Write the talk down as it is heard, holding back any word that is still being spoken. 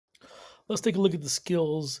Let's take a look at the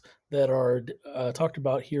skills that are talked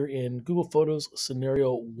about here in Google Photos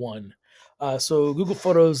Scenario 1. So Google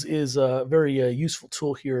Photos is a very useful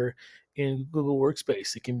tool here in Google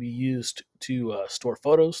Workspace. It can be used to store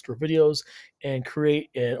photos, store videos, and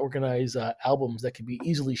create and organize albums that can be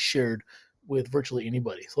easily shared with virtually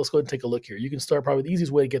anybody. So let's go ahead and take a look here. You can start, probably the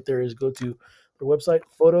easiest way to get there is go to their website,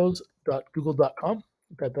 photos.google.com.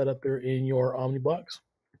 Type that up there in your Omnibox.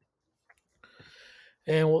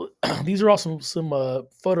 And well, these are also some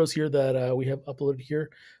photos here that we have uploaded here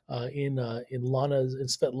in Lana's in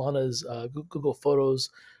Svetlana's Google Photos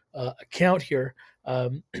account here.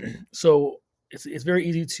 So it's very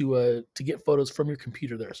easy to get photos from your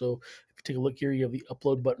computer there. So if you take a look here, you have the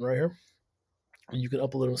upload button right here, and you can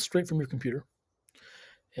upload them straight from your computer.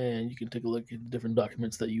 And you can take a look at different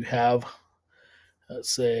documents that you have. Let's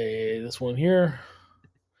say this one here.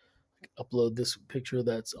 Upload this picture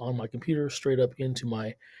that's on my computer straight up into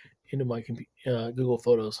my Google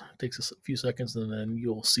Photos. It takes a few seconds, and then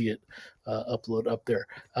you'll see it upload up there.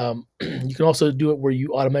 You can also do it where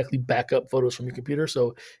you automatically back up photos from your computer.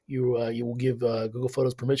 So you will give Google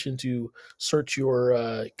Photos permission to search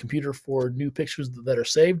your computer for new pictures that are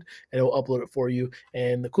saved, and it will upload it for you.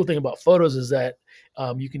 And the cool thing about Photos is that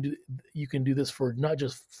you can do this for not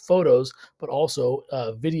just photos, but also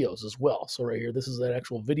videos as well. So right here, this is an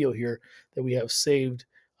actual video here that we have saved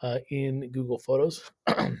in Google Photos.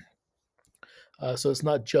 So it's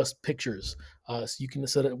not just pictures. So you can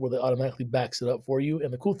set it where it automatically backs it up for you.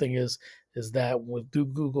 And the cool thing is that with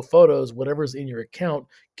Google Photos, whatever's in your account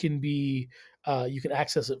can be you can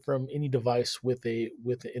access it from any device with an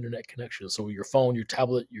internet connection. So your phone, your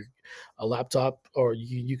tablet, your laptop, or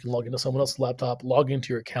you can log into someone else's laptop, log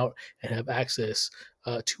into your account, and have access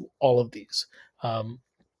to all of these.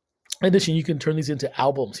 In addition, you can turn these into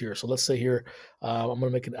albums here. So let's say here, I'm going to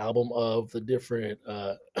make an album of the different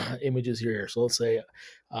images here. So let's say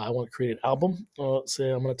I want to create an album. Let's say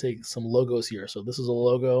I'm going to take some logos here. So this is a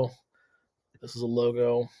logo. This is a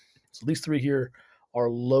logo. So these three here are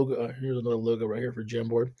logo. Here's another logo right here for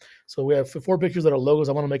Jamboard. So we have 4 pictures that are logos.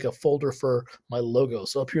 I want to make a folder for my logo.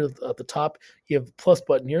 So up here at the top, you have the plus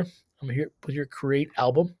button here. I'm going to put here create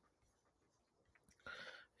album.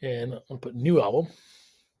 And I'm going to put new album.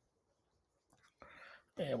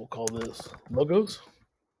 And we'll call this logos.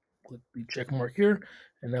 Click the check mark here,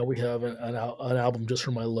 and now we have an album just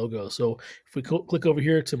for my logo. So if we click over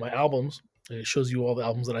here to my albums, it shows you all the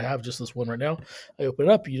albums that I have, just this one right now. I open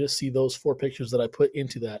it up, you just see those 4 pictures that I put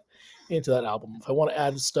into that album. If I want to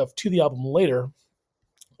add stuff to the album later,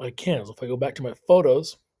 I can. So if I go back to my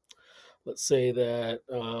photos, let's say that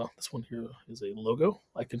this one here is a logo.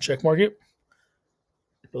 I can check mark it.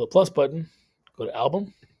 Go to the plus button, go to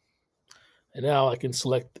album. And now I can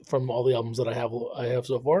select from all the albums that I have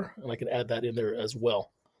so far, and I can add that in there as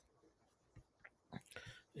well.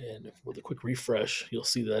 And with a quick refresh, you'll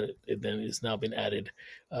see that it then is now been added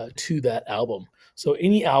to that album. So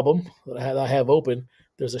any album that I have open,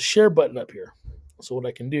 there's a share button up here. So what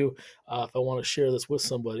I can do, if I want to share this with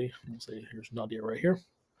somebody, I'll say here's Nadia right here.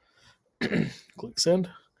 Click send,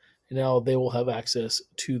 and now they will have access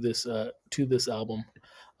to this album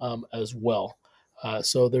as well.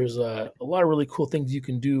 So there's a lot of really cool things you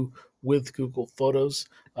can do with Google Photos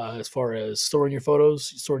as far as storing your photos,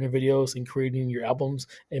 storing your videos, and creating your albums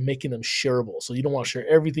and making them shareable. So you don't want to share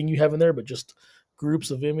everything you have in there, but just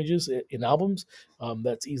groups of images in albums.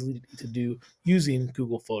 That's easy to do using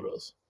Google Photos.